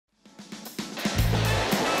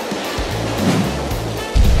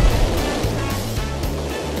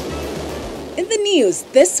Other news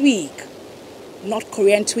this week. North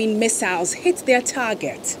Korean twin missiles hit their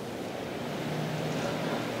target.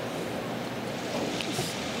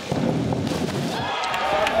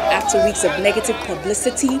 After weeks of negative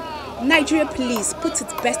publicity, Nigeria police put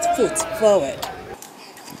its best foot forward.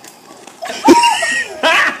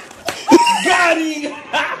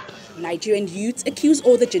 Nigerian youths accuse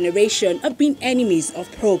older generation of being enemies of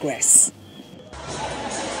progress.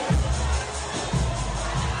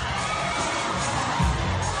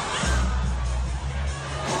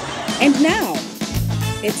 And now,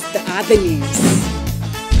 it's the other news.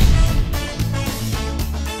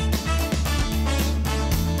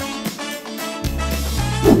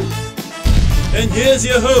 And here's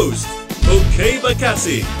your host, Okey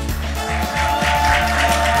Bakassi.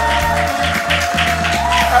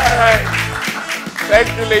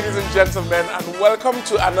 Thank you, ladies and gentlemen, and welcome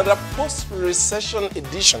to another post-recession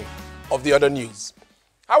edition of The Other News.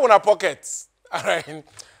 How in our pockets? All right.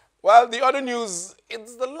 Well, The Other News,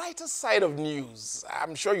 it's the lighter side of news.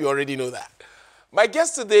 I'm sure you already know that. My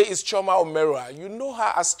guest today is Chioma Omerua. You know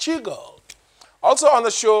her as Chigul. Also on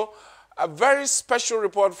the show, a very special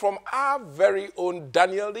report from our very own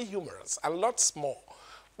Daniel the Humorous, and lots more.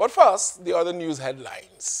 But first, The Other News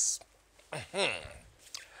headlines.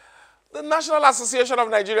 The National Association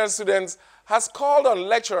of Nigerian Students has called on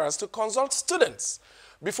lecturers to consult students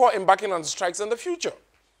before embarking on strikes in the future.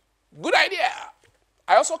 Good idea.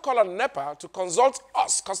 I also call on NEPA to consult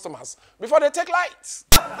us customers before they take lights.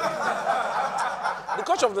 The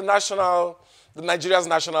coach of the Nigeria's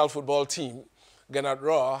national football team, Gennard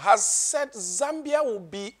Rohr, has said Zambia will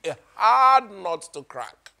be a hard nut to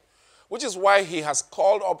crack, which is why he has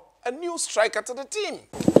called up a new striker to the team.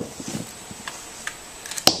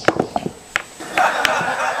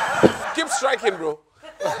 Keep striking, bro.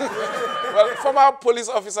 Well, former police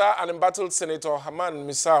officer and embattled Senator Haman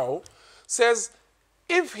Misau says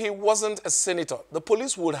if he wasn't a senator, the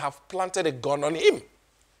police would have planted a gun on him.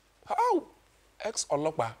 How?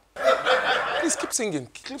 Ex-Olokba. Please keep singing,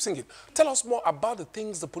 keep singing. Tell us more about the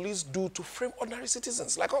things the police do to frame ordinary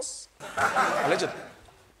citizens like us. Allegedly.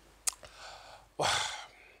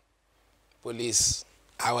 Police,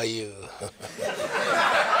 how are you?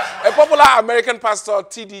 A popular American pastor,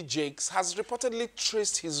 T.D. Jakes, has reportedly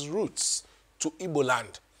traced his roots to Igbo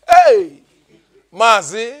land. Hey!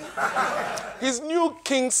 Mazi! His new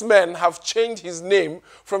kingsmen have changed his name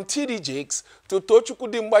from T.D. Jakes to Tochukwu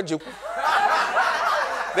Dimba Jeku.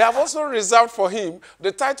 They have also reserved for him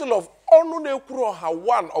the title of Onunekuroha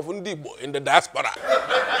one of Ndibo in the diaspora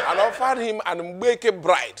and offered him an Mbeke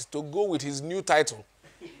bride to go with his new title,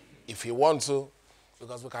 if he wants to,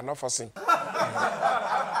 because we cannot force him.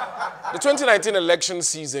 The 2019 election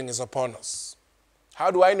season is upon us.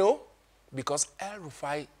 How do I know? Because El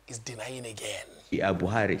Rufai is denying again. We are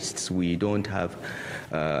Buharists. We don't have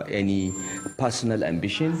any personal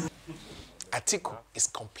ambition. Atiku is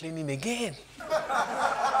complaining again.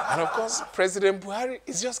 And of course, President Buhari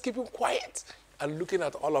is just keeping quiet and looking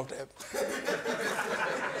at all of them.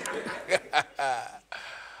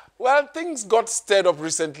 Well, things got stirred up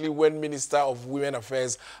recently when Minister of Women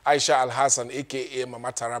Affairs Aisha Al-Hassan, a.k.a.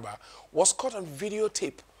 Mama Taraba, was caught on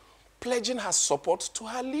videotape pledging her support to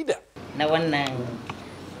her leader. Na wannan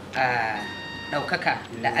ɗaukaka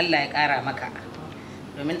da Allah ya ƙara maka,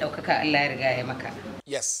 domin ɗaukaka Allah ya riga ya maka.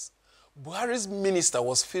 Yes, Buhari's minister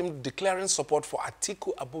was filmed declaring support for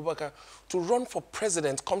Atiku Abubakar to run for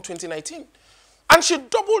president come 2019. And she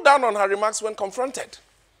doubled down on her remarks when confronted.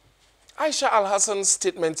 Aisha Al-Hassan's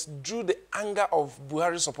statement drew the anger of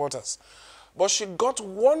Buhari supporters, but she got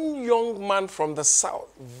one young man from the south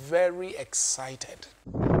very excited.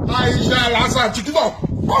 Aisha Al-Hassan,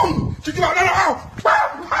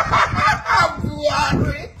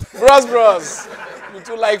 Bros, you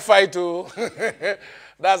two like fight too.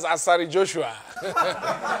 That's Asari Joshua.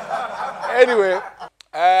 Anyway,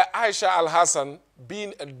 Aisha Al-Hassan,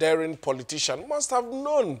 being a daring politician, must have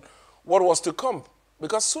known what was to come,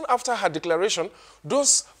 because soon after her declaration,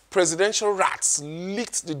 those presidential rats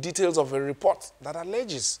leaked the details of a report that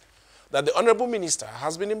alleges that the Honorable Minister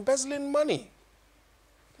has been embezzling money.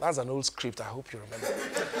 That's an old script, I hope you remember.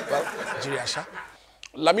 Well, Jiriasha,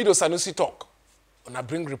 Lamido Sanusi talk, on a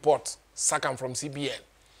bring report, sack him from CBN.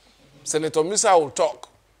 Senator Musa will talk,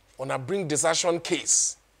 on a bring desertion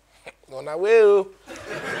case. On a will.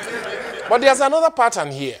 But there's another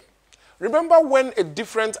pattern here. Remember when a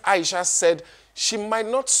different Aisha said she might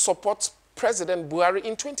not support President Buhari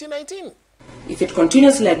in 2019? If it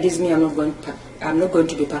continues like this, I'm not going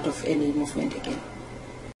to be part of any movement again.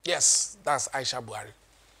 Yes, that's Aisha Buhari.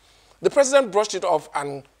 The president brushed it off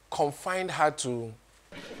and confined her to...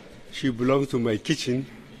 She belongs to my kitchen.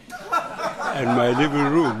 and my living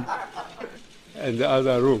room and the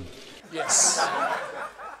other room. Yes.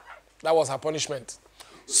 That was her punishment.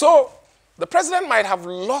 So, the president might have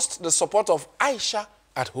lost the support of Aisha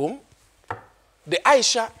at home, the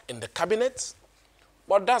Aisha in the cabinet,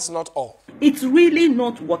 but that's not all. It's really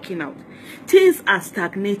not working out. Things are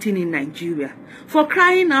stagnating in Nigeria. For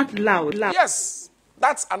crying out loud. Yes,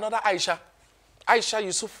 that's another Aisha. Aisha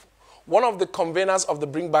Yusuf, one of the conveners of the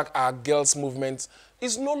Bring Back Our Girls movement,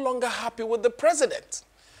 is no longer happy with the president.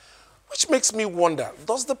 Which makes me wonder,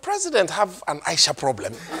 does the president have an Aisha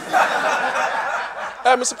problem?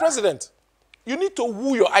 Mr. President, you need to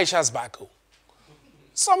woo your Aishas back.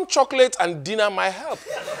 Some chocolate and dinner might help.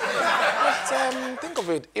 But think of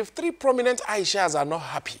it, if 3 prominent Aishas are not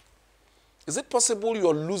happy, is it possible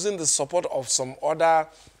you're losing the support of some other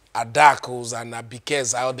Adakos and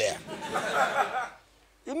Abikes out there?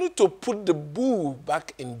 You need to put the boo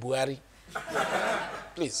back in Buhari.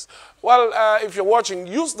 Please. Well, if you're watching,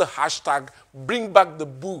 use the hashtag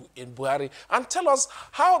 #BringBackTheBoo in Buhari and tell us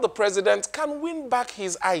how the president can win back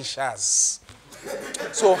his Aishas.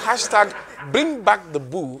 So, hashtag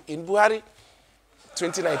 #BringBackTheBoo in Buhari.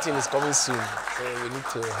 2019 is coming soon, so we need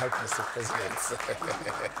to help Mr. President.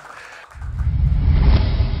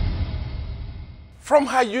 From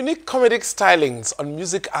her unique comedic stylings on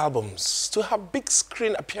music albums to her big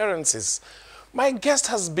screen appearances, my guest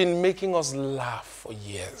has been making us laugh for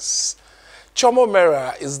years. Chomo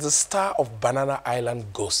Mera is the star of Banana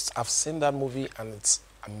Island Ghosts. I've seen that movie and it's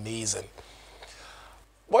amazing.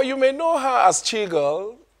 But you may know her as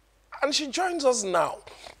Chigul, and she joins us now.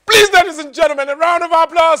 Please, ladies and gentlemen, a round of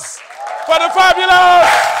applause for the fabulous,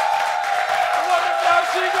 wonderful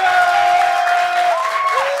Chigul!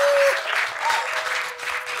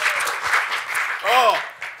 Oh,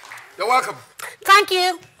 you're welcome. Thank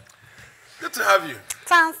you. Good to have you.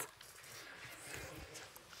 Thanks.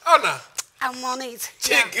 Anna. I'm on it.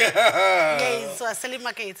 Chigul. Yeah. Yes, so I selling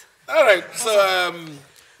market. All right. So,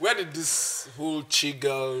 where did this whole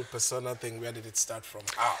Chigul persona thing, where did it start from?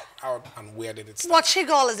 How and where did it start? Well,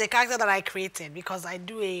 Chigul is a character that I created because I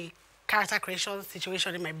do a character creation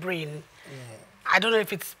situation in my brain. I don't know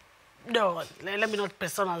if it's, no, let me not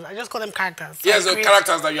personas. I just call them characters. So yes, the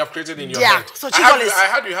characters that you have created in your head. So Chigul is... I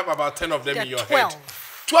heard you have about 10 of them in your 12. head.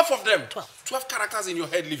 12 of them? 12 characters in your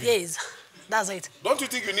head living? Yes, that's it. Don't you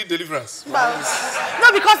think you need deliverance? Well,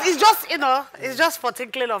 no, because it's just, you know, it's just for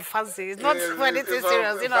tickling of fancy. It's not for anything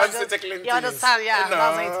serious, you know. Just, you understand, yeah,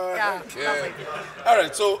 that's it. Yeah, okay. that's it. All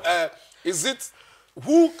right, so is it,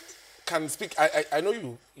 who can speak, I know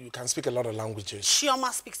you can speak a lot of languages.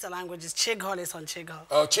 Chioma speaks the languages. Chigul is on Chigul.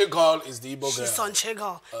 Chigul is the Igbo girl. She's on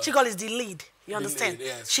Chigul. Chigul is the lead. You understand? Lead,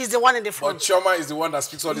 yes. She's the one in the front. But Chioma is the one that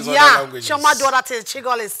speaks all these other languages. Yeah, Chioma do other things.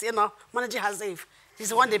 Chigul is, you know, managing her safe. She's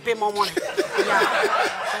the one they pay more money.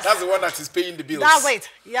 Yeah. That's the one that is paying the bills. That's it.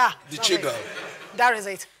 Yeah. The Chigul. That is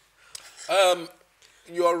it.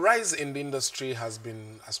 Your rise in the industry has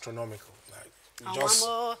been astronomical. Like,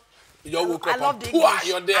 you woke up and pooah,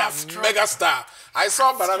 you're there, mega star. I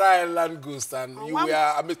saw Banana Island Ghost and you were,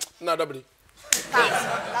 I mean, no, nobody.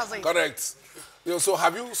 That's it. Correct. You know, so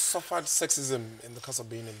have you suffered sexism in the course of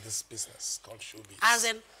being in this business called showbiz? As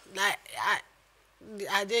in, like,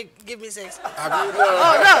 I did give me sex. Have you?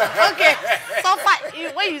 Oh, no, okay. So far,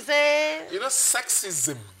 when you say... You know,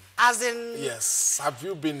 sexism. As in... Yes. Have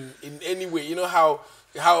you been in any way, you know how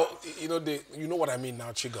you know, you know what I mean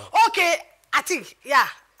now, Chigul? Okay, I think, yeah.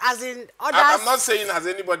 As in others. I'm not saying has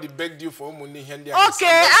anybody begged you for money. Okay, I'm not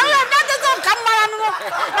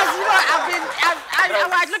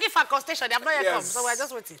I was looking for a constellation. They have not yet come, so we're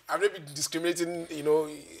just waiting. I've not been discriminating, you know,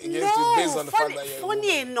 against you based on the fact that you're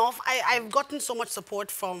funny enough, I've gotten so much support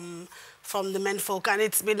from the men folk, and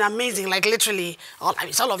it's been amazing. Like literally, all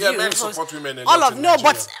of you. Men support women. All of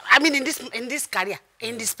but I mean in this career,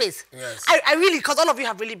 in this space. Yes. I really, because all of you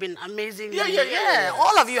have really been amazing. Yeah.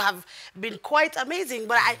 All of you have been quite amazing.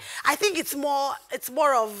 But I think it's more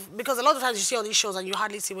of, because a lot of times you see on these shows and you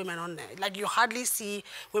hardly see women on there. Like you hardly see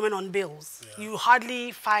women on bills. Yeah. You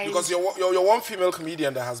hardly find, because you're one female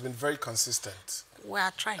comedian that has been very consistent.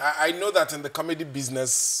 We're trying. I know that in the comedy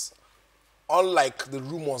business, unlike the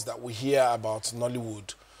rumors that we hear about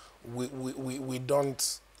Nollywood, we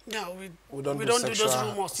don't. No, we don't do sexual, those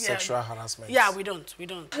rumors. Sexual harassment. Yeah, we don't.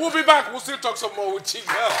 We'll be back. We'll still talk some more with Chigul.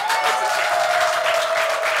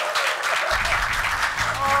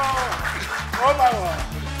 Oh my God.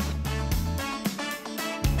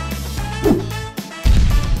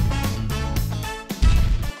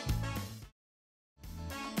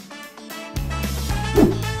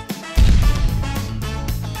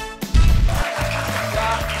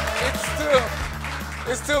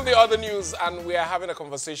 It's still the other news, and we are having a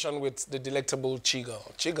conversation with the delectable Chigul.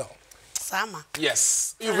 Chigul. Sama.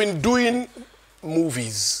 Yes. You've been doing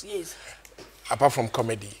movies. Yes. Apart from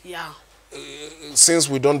comedy. Yeah. Since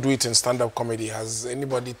we don't do it in stand-up comedy, has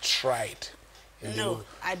anybody tried? No,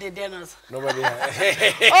 I did not. Nobody.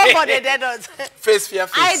 Oh, but they did not. Face fear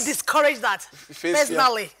face. I discourage that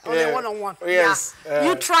personally. Only one-on-one. Yes. Yeah.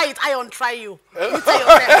 You try it, I untry you. You tell yourself.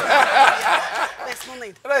 Yeah. There's no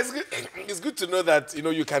need. It's good. It's good to know that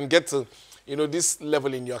you can get to this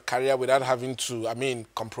level in your career without having to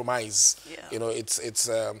compromise. Yeah. It's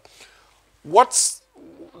what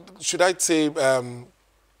should I say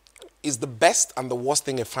is the best and the worst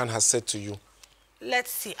thing a fan has said to you?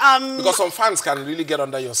 Let's see. Because some fans can really get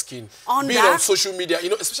under your skin. Be it on social media,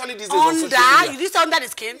 especially these days on social media. You just under the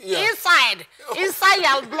skin? Yeah. Inside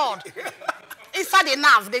your blood. Inside the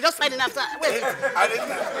nerve. They just find the nerve. Wait.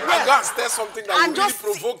 I go and stir something that will really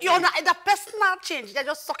provoke you. The personal change. They're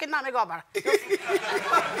just sucking now.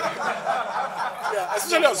 Yeah,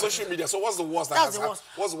 especially on social media. So what's the worst that has happened?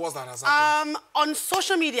 What's the worst that has happened? On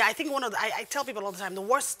social media, I think I tell people all the time, the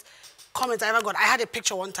worst comment I ever got, I had a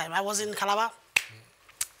picture one time. I was in Calabar.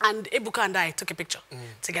 And Ebuka and I took a picture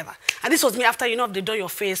together. And this was me after, they've done your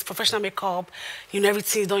face, professional makeup,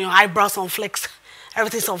 everything, done your eyebrows on flicks,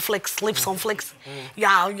 everything's on flicks, lips on flicks.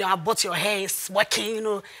 Yeah, bought your hair, is working,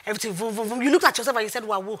 everything, vroom, vroom, vroom. You looked at yourself and you said,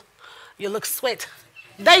 wow, you look sweet.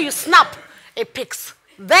 Then you snap a pics.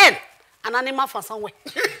 Then, an animal from somewhere.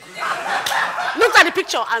 Looked at the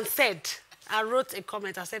picture and said, I wrote a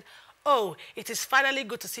comment, I said, oh, it is finally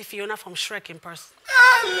good to see Fiona from Shrek in person.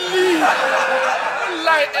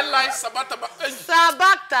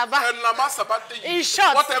 In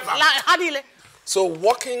short, whatever. So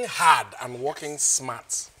working hard and working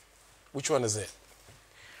smart, which one is it?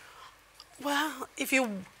 Well, if you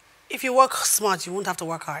work smart, you won't have to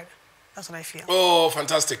work hard. That's what I feel. Oh,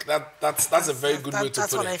 fantastic! That's a very good way to put it.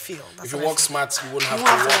 That's what I feel. If you work smart, you won't have to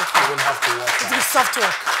work. You won't have to work. It'll be soft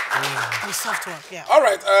work. It'll be soft work. Yeah. All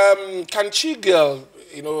right. Can Chigul,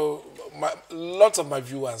 lots of my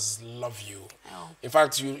viewers love you. Oh. In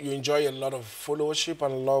fact, you enjoy a lot of followership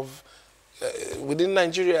and love within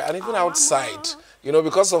Nigeria and even outside.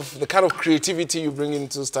 Because of the kind of creativity you bring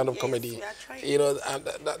into stand-up comedy. And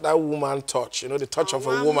that woman touch, the touch of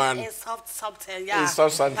a woman. It's soft, yeah. It's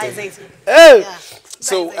soft something. Hey! Yeah.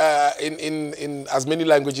 So, in as many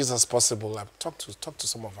languages as possible, talk to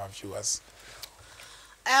some of our viewers.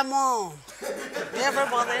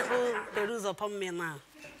 Everybody who peruse upon me now.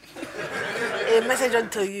 A message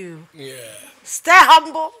unto you. Yeah. Stay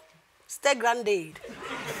humble, stay grounded.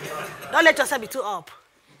 Don't let yourself be too up.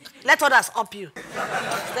 Let others up you.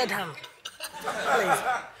 Stay down.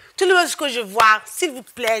 Tout le monde, ce que je vois, s'il vous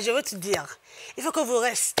plaît, je veux te dire, il faut que vous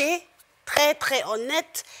restez très, très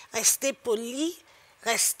honnête, restez poli,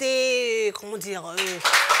 restez, comment dire,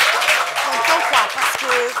 content quoi, parce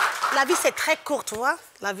que la vie c'est très court, tu vois.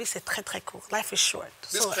 La vie c'est très, très court. Life is short.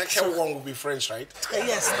 This second one will be French, right?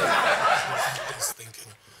 Yes. I was thinking.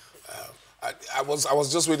 I was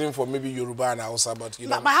just waiting for maybe Yoruba and Hausa, but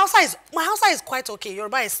My Hausa is quite okay.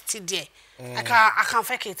 Yoruba is still there. I can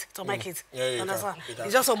fake it to make it. Yeah, you understand? can.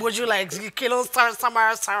 It's just a boju like kilo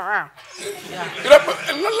samara.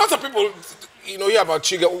 Lots of people, hear about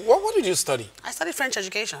Chigul. What did you study? I studied French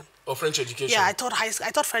education. Oh, French education. Yeah, I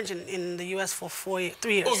taught French in the US for 3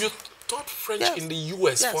 years. Oh, you taught French in the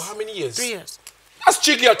US for how many years? 3 years. That's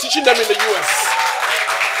Chigul teaching them in the US.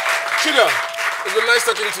 Chigul. It's been nice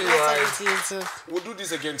talking to you. Nice talking to you too. We'll do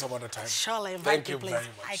this again some other time. Surely, thank you please. very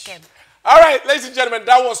much. I can. All right, ladies and gentlemen,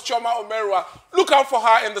 that was Chioma Omerua. Look out for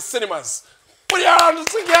her in the cinemas. Put your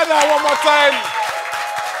hands together one more time.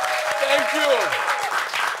 Thank you.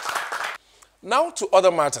 Now to other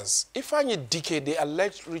matters. Ifeanyi Dike, the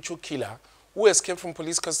alleged ritual killer who escaped from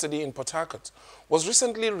police custody in Port Harcourt, was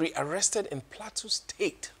recently rearrested in Plateau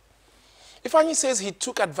State. Ifeanyi says he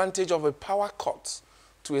took advantage of a power cut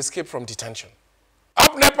to escape from detention.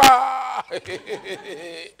 Up Nepa!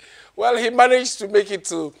 Well, he managed to make it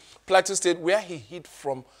to Plateau State where he hid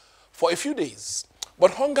for a few days.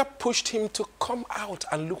 But hunger pushed him to come out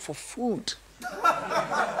and look for food.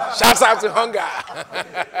 Shouts out to hunger.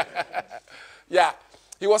 Yeah,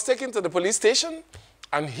 he was taken to the police station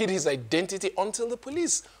and hid his identity until the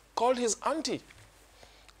police called his auntie.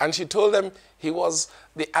 And she told them he was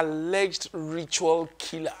the alleged ritual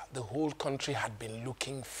killer the whole country had been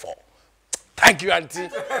looking for. Thank you, auntie.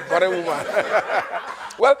 What a woman.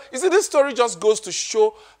 Well, you see, this story just goes to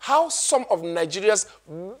show how some of Nigeria's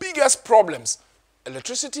biggest problems,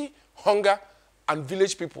 electricity, hunger, and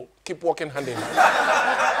village people, keep working hand in hand.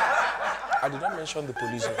 I did not mention the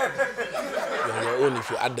police. You're on your own if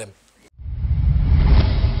you add them.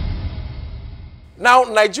 Now,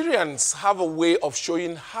 Nigerians have a way of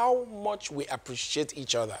showing how much we appreciate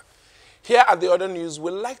each other. Here at the Other News,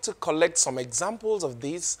 we like to collect some examples of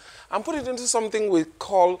this and put it into something we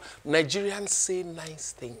call Nigerians Say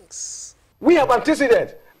Nice Things. We have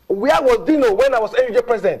antecedent. Where was Dino when I was NUJ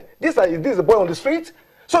president? This is a boy on the street.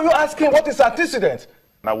 So you're asking what is antecedent?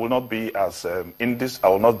 I will not be as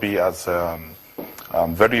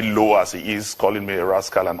very low as he is, calling me a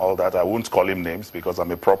rascal and all that. I won't call him names because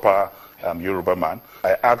I'm a proper Yoruba man.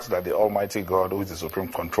 I ask that the Almighty God, who is the supreme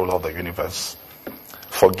controller of the universe,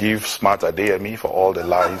 forgive Smart Adeyemi for all the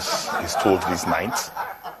lies he's told this night.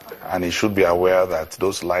 And he should be aware that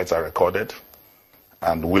those lies are recorded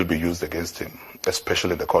and will be used against him,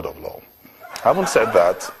 especially in the court of law. Having said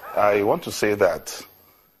that, I want to say that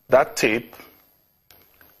that tape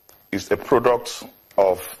is a product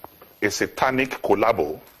of a satanic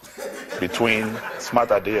collabo between Smart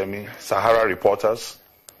Adeyemi, Sahara reporters,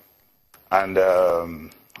 and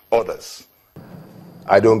others.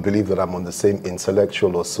 I don't believe that I'm on the same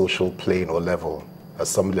intellectual or social plane or level as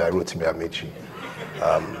somebody like Rotimi Amechi.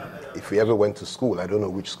 If he ever went to school, I don't know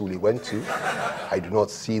which school he went to. I do not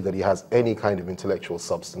see that he has any kind of intellectual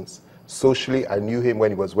substance. Socially, I knew him when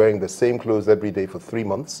he was wearing the same clothes every day for 3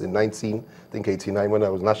 months in 1989 when I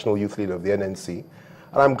was National Youth Leader of the NNC.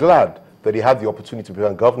 And I'm glad that he had the opportunity to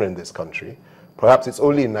become governor in this country. Perhaps it's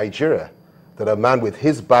only in Nigeria that a man with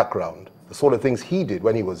his background, the sort of things he did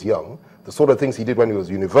when he was young, the sort of things he did when he was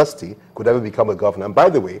university, could ever become a governor. And by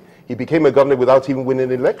the way, he became a governor without even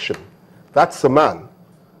winning an election. That's a man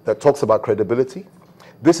that talks about credibility.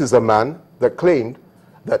 This is a man that claimed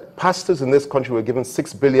that pastors in this country were given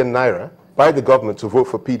 6 billion naira by the government to vote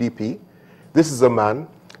for PDP. This is a man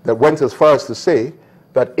that went as far as to say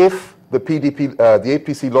that if the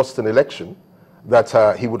APC lost an election,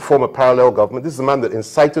 that he would form a parallel government. This is a man that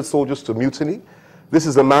incited soldiers to mutiny. This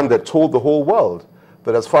is a man that told the whole world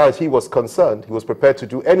that as far as he was concerned, he was prepared to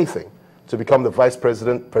do anything to become the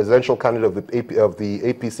presidential candidate of the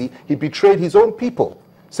APC. He betrayed his own people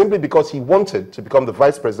simply because he wanted to become the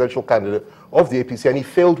vice presidential candidate of the APC, and he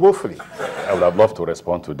failed woefully. I would have loved to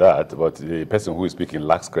respond to that, but the person who is speaking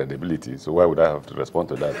lacks credibility, so why would I have to respond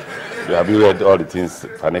to that? Have you read all the things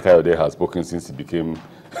Fani Kayode has spoken since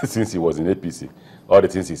he was in APC? All the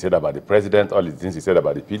things he said about the president, all the things he said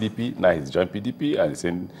about the PDP, now he's joined PDP and he's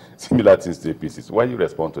saying similar things to APC. So why do you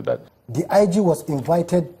respond to that? The IG was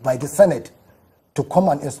invited by the Senate to come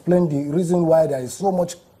and explain the reason why there is so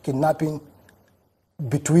much kidnapping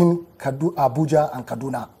between Abuja and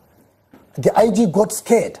Kaduna. The IG got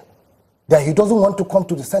scared that he doesn't want to come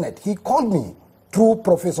to the Senate. He called me through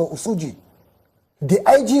Professor Usuji. The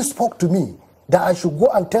IG spoke to me that I should go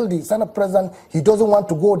and tell the Senate President he doesn't want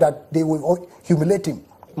to go, that they will humiliate him.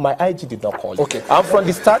 My IG did not call him. Okay. And from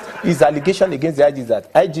the start, his allegation against the IG is that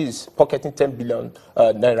IG is pocketing 10 billion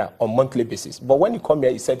naira on monthly basis. But when he come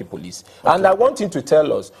here, he said the police. Okay. And I want him to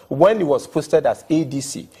tell us, when he was posted as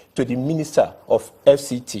ADC to the Minister of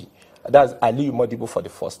FCT, that's Aliyu Modibo for the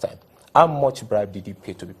first time, how much bribe did he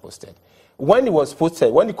pay to be posted? When he was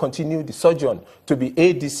posted, when he continued the sojourn to be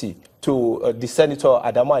ADC to the Senator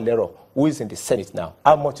Adamu Alero, who is in the Senate now,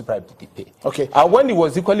 how much bribe did he pay? Okay. And when he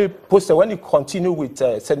was equally posted, when he continued with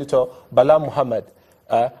Senator Bala Muhammad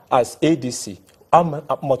as ADC, how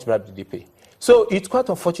much bribe did he pay? So it's quite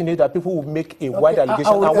unfortunate that people will make a wide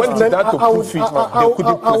allegation, and when it's down to prove it, they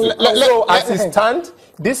couldn't prove it. So as it stands,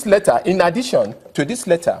 this letter, in addition to this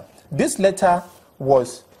letter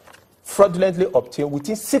was fraudulently obtained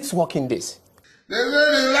within 6 working days. They say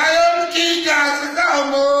the Lion King has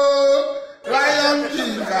come, oh. Lion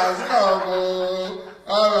King has come, oh.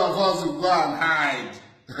 All of us will go and hide.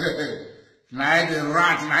 Now the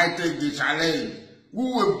rat, now take the challenge.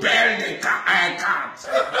 Who will bail the cat?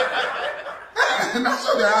 That's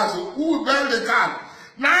what they ask. Who will bail the cat?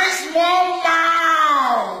 Nice small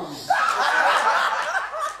mouse.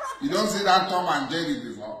 You don't see that Tom and Jerry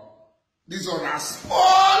before? This one a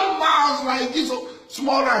small mouse like this,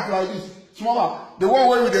 small rat like this, smaller. The one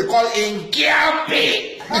where they call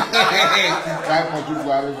Inkiapi. Try for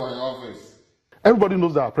Buhari for your office. Everybody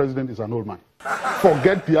knows that our president is an old man.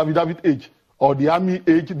 Forget the affidavit age or the army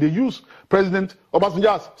age. They use President Obasanjo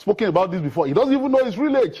has spoken about this before. He doesn't even know his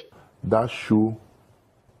real age. That show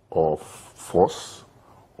of force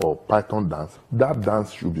or python dance, that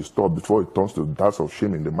dance should be stopped before it turns to the dance of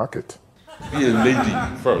shame in the market. Be a lady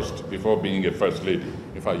first before being a first lady.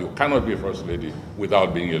 In fact, you cannot be a first lady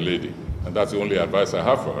without being a lady. And that's the only advice I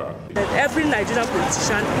have for her. Every Nigerian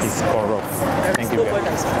politician is corrupt. Thank you very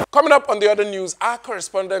much. Coming up on the Other News, our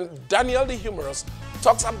correspondent Daniel the Humorous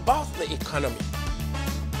talks about the economy.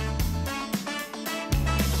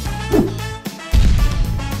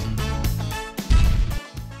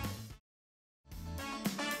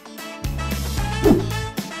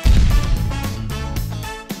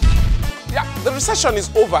 recession is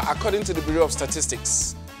over, according to the Bureau of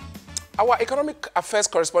Statistics. Our economic affairs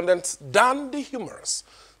correspondent, Dan the Humorous,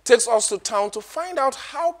 takes us to town to find out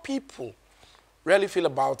how people really feel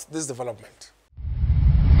about this development.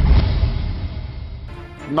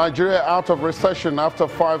 Nigeria out of recession after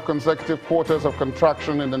 5 consecutive quarters of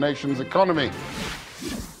contraction in the nation's economy.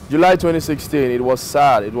 July 2016, it was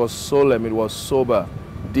sad, it was solemn, it was sober,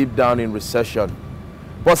 deep down in recession.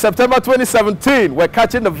 But September 2017, we're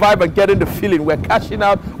catching the vibe and getting the feeling. We're cashing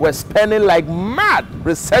out, we're spending like mad.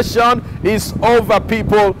 Recession is over,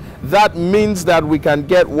 people. That means that we can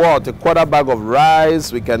get what? A quarter bag of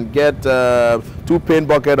rice, we can get 2 paint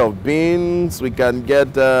buckets of beans, we can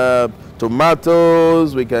get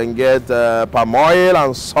tomatoes, we can get palm oil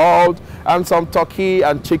and salt, and some turkey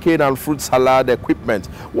and chicken and fruit salad equipment.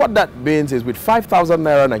 What that means is with 5,000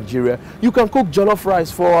 naira Nigeria, you can cook jollof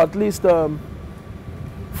rice for at least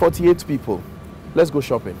 48 people. Let's go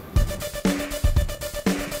shopping.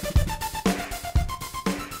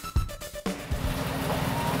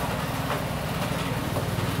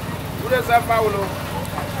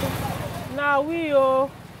 Now we oh.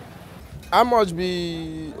 How much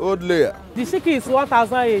be old layer? The chicken is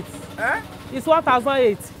 1,008. Eh? It's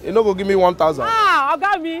 1,008. You no go give me 1,000. Ah, I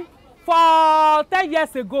got me for 10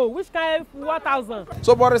 years ago. Which kind of 1,000?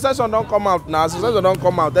 So, but recession don't come out now. Recession don't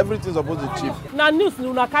come out. Everything's supposed to be cheap. Now news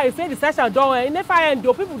una carry say recession don't. In the fire end,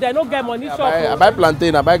 people they no get money. I buy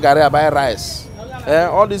plantain, I buy garri, I buy rice.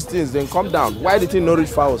 All these things then come down. Why the thing no reach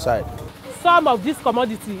far outside? Some of these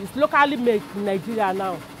commodities is locally made in Nigeria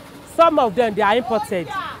now. Some of them they are imported.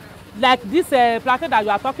 Like this plantain that you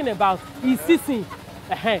are talking about is season.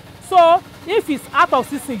 So if it's out of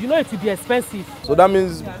season, you know it will be expensive. So that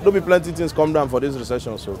means there'll be plenty things come down for this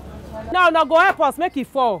recession. So no, go help us make it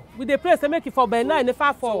fall. With the price they make it fall, but now it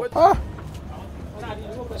never fall. Ah.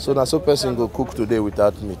 So now so person go cook today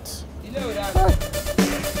without meat.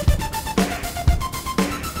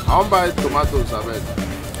 I want buy tomatoes, I bet.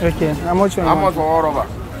 Okay, how much? How much for all over?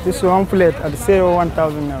 This one plate, I'd say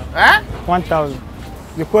 1,000 now. Eh? 1,000.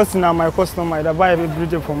 Because now my customer, I buy every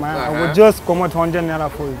bridge for my, I will just come out 100 naira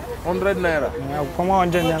for you. 100 naira? Yeah, I will come out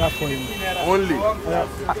 100 naira for you. Only? Yeah.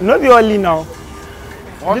 Not the only now.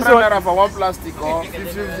 100 naira for one plastic or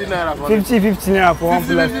 50 naira for 50 naira for one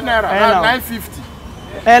plastic. 50 naira, now 950.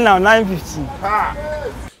 Now 950. Ah.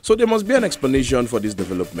 So there must be an explanation for this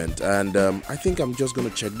development, and I think I'm just going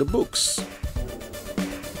to check the books.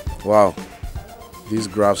 Wow, these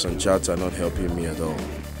graphs and charts are not helping me at all.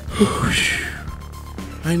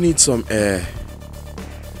 I need some air.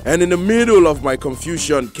 And in the middle of my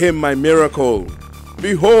confusion came my miracle.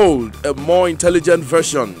 Behold, a more intelligent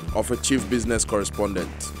version of a chief business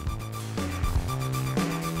correspondent.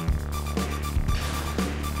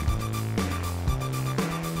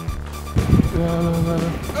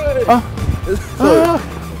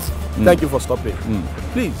 Thank you for stopping.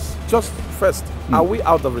 Please, just first, are we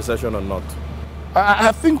out of recession or not?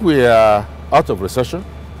 I think we are out of recession.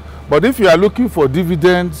 But if you are looking for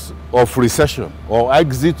dividends of recession or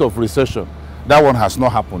exit of recession, that one has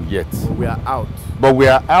not happened yet. We are out. But we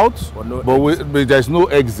are out, but there's no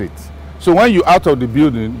exit. So when you're out of the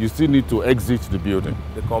building, you still need to exit the building.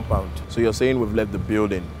 The compound. So you're saying we've left the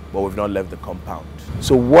building, but we've not left the compound.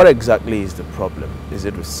 So what exactly is the problem? Is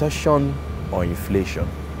it recession or inflation?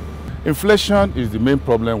 Inflation is the main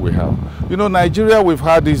problem we have. You know, Nigeria, we've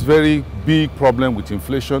had this very big problem with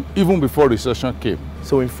inflation even before recession came.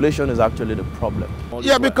 So inflation is actually the problem?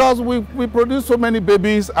 Yeah, because we produce so many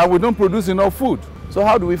babies and we don't produce enough food. So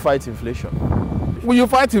how do we fight inflation? Well, you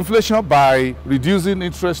fight inflation by reducing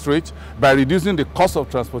interest rates, by reducing the cost of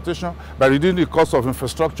transportation, by reducing the cost of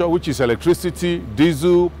infrastructure, which is electricity,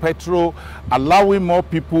 diesel, petrol, allowing more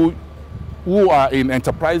people who are in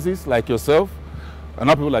enterprises like yourself, and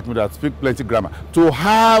not people like me that speak plenty grammar, to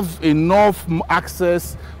have enough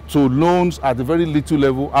access to loans at a very little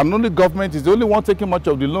level, and only government is the only one taking much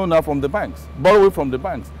of the loan now from the banks, borrowing from the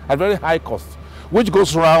banks at very high cost, which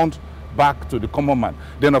goes round back to the common man.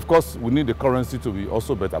 Then of course we need the currency to be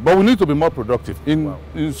also better, but we need to be more productive. In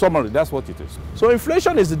summary, that's what it is. So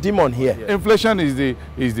inflation is the demon here? Yeah. Inflation is the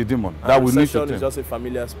demon that we need to recession is just a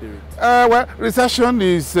familiar spirit? Well, recession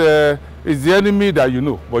is the enemy that you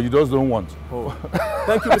know, but you just don't want. Oh.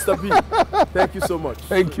 Thank you, Mr. B. Thank you so much.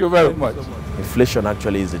 Thank you very much. Inflation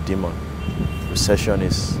actually is the demon. Recession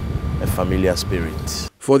is a familiar spirit.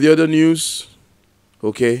 For the other news,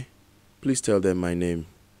 okay, please tell them my name.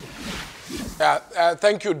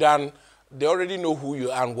 Thank you, Dan. They already know who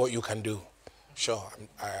you are and what you can do. Sure,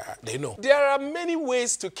 they know. There are many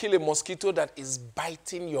ways to kill a mosquito that is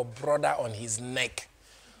biting your brother on his neck.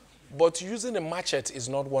 But using a machete is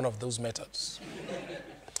not one of those methods.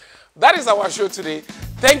 That is our show today.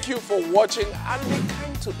 Thank you for watching and be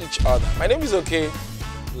kind to each other. My name is Okey.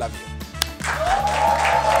 Love you.